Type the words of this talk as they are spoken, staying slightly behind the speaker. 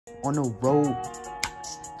On the road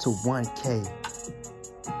to 1K.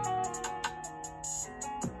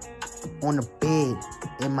 On the bed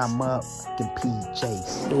in my motherfucking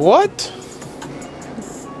PJs. What?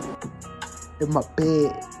 In my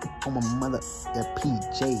bed on my motherfucking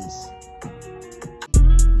PJs.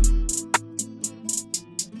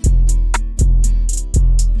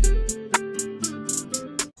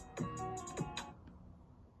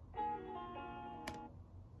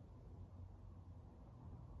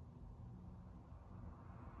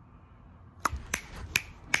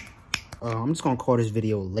 I'm just gonna call this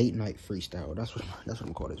video late night freestyle. That's what I'm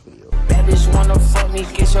gonna call this video. That bitch wanna fuck me,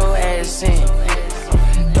 get your ass in.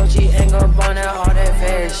 Don't you hang up on that all that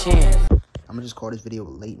fashion. I'm gonna just call this video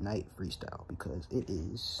late night freestyle because it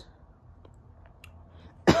is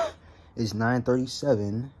it's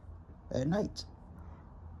 9:37 at night.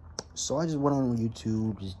 So I just went on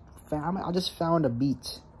YouTube, I just found a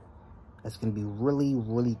beat that's gonna be really,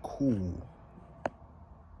 really cool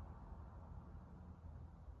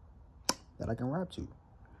that I can rap to.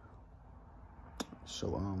 So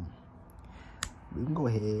we can go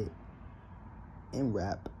ahead and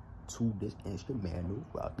rap to this instrumental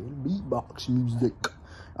rockin' beatbox music.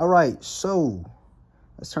 Alright, so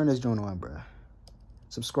let's turn this joint on, bruh.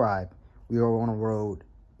 Subscribe. We are on the road.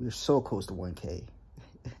 We're so close to 1K.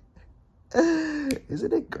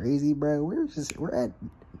 Isn't it crazy, bro? We're at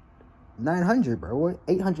 900, bro. We're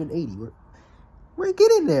 880. We're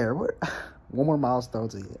getting there. One more milestone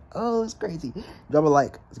to hit. Oh, it's crazy. Drop a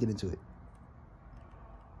like. Let's get into it.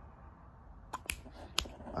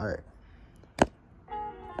 All right.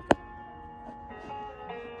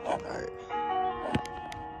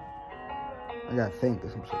 I gotta think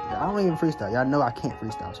of some shit. I don't even freestyle. Y'all know I can't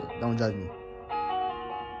freestyle, so don't judge me. You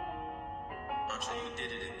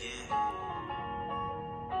did it again.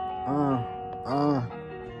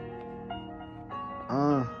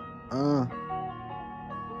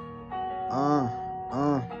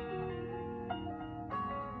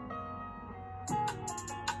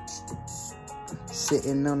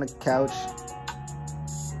 Sitting on the couch.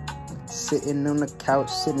 Sitting on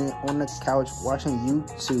the couch, watching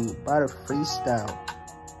YouTube by the freestyle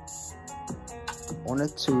on the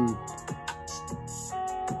tube.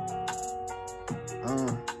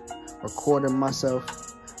 Recording myself,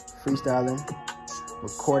 freestyling,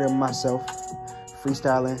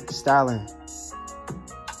 styling,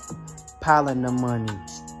 piling the money,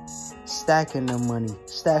 stacking the money,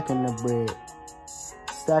 stacking the bread,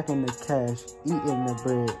 stacking the cash, eating the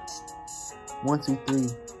bread. 1, 2, 3.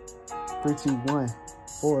 3, 2, 1,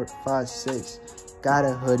 4, 5, 6. Got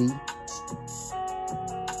a hoodie.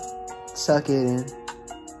 Tuck it in.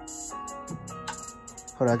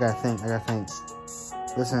 Hold on, I gotta think.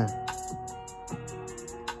 Listen.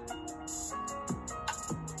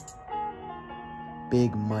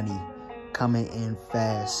 Big money coming in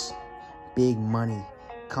fast. Big money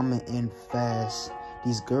coming in fast.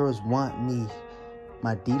 These girls want me.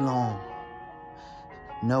 My D-Long.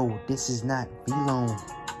 No, this is not B-Long.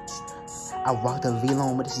 I rock the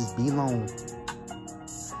V-Long, but this is B-Long.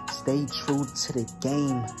 Stay true to the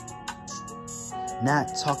game.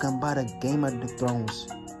 Not talking about a Game of the Thrones.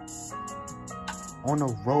 On the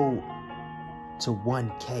road to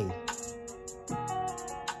 1K.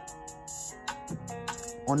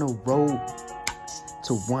 On the road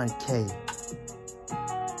to 1K.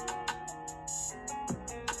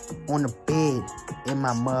 On the bed in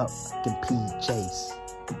my motherfucking PJs.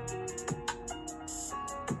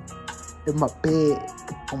 In my bed,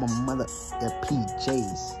 on my motherfucking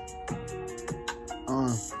PJs.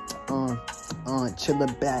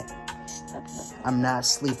 Chillin' back. I'm not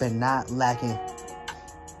sleeping, not lacking.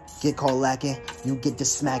 Get caught lacking, you get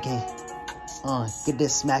this smacking. Get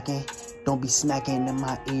this smacking. Don't be smacking in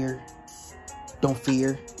my ear. Don't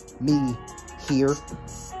fear me here.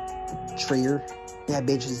 Trier, that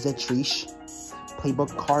bitch is a treesh. Playboy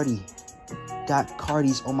Cardi. Got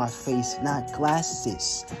Cardis on my face, not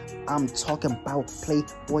glasses. I'm talking about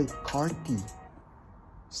Playboy Cardi.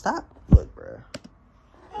 Stop. Look, bruh.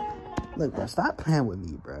 Stop playing with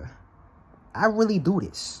me, bruh. I really do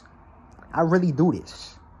this. I really do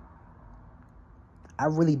this.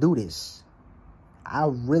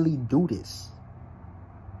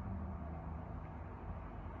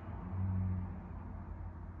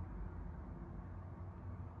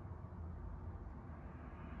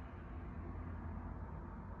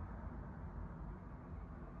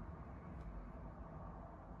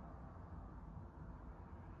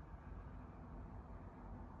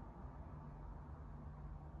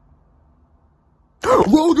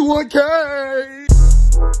 Roll to 1K!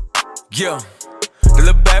 Yeah, the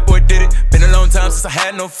little bad boy did it. Been a long time since I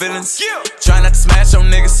had no feelings. Yeah. Try not to smash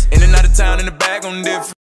on niggas. like I'm different.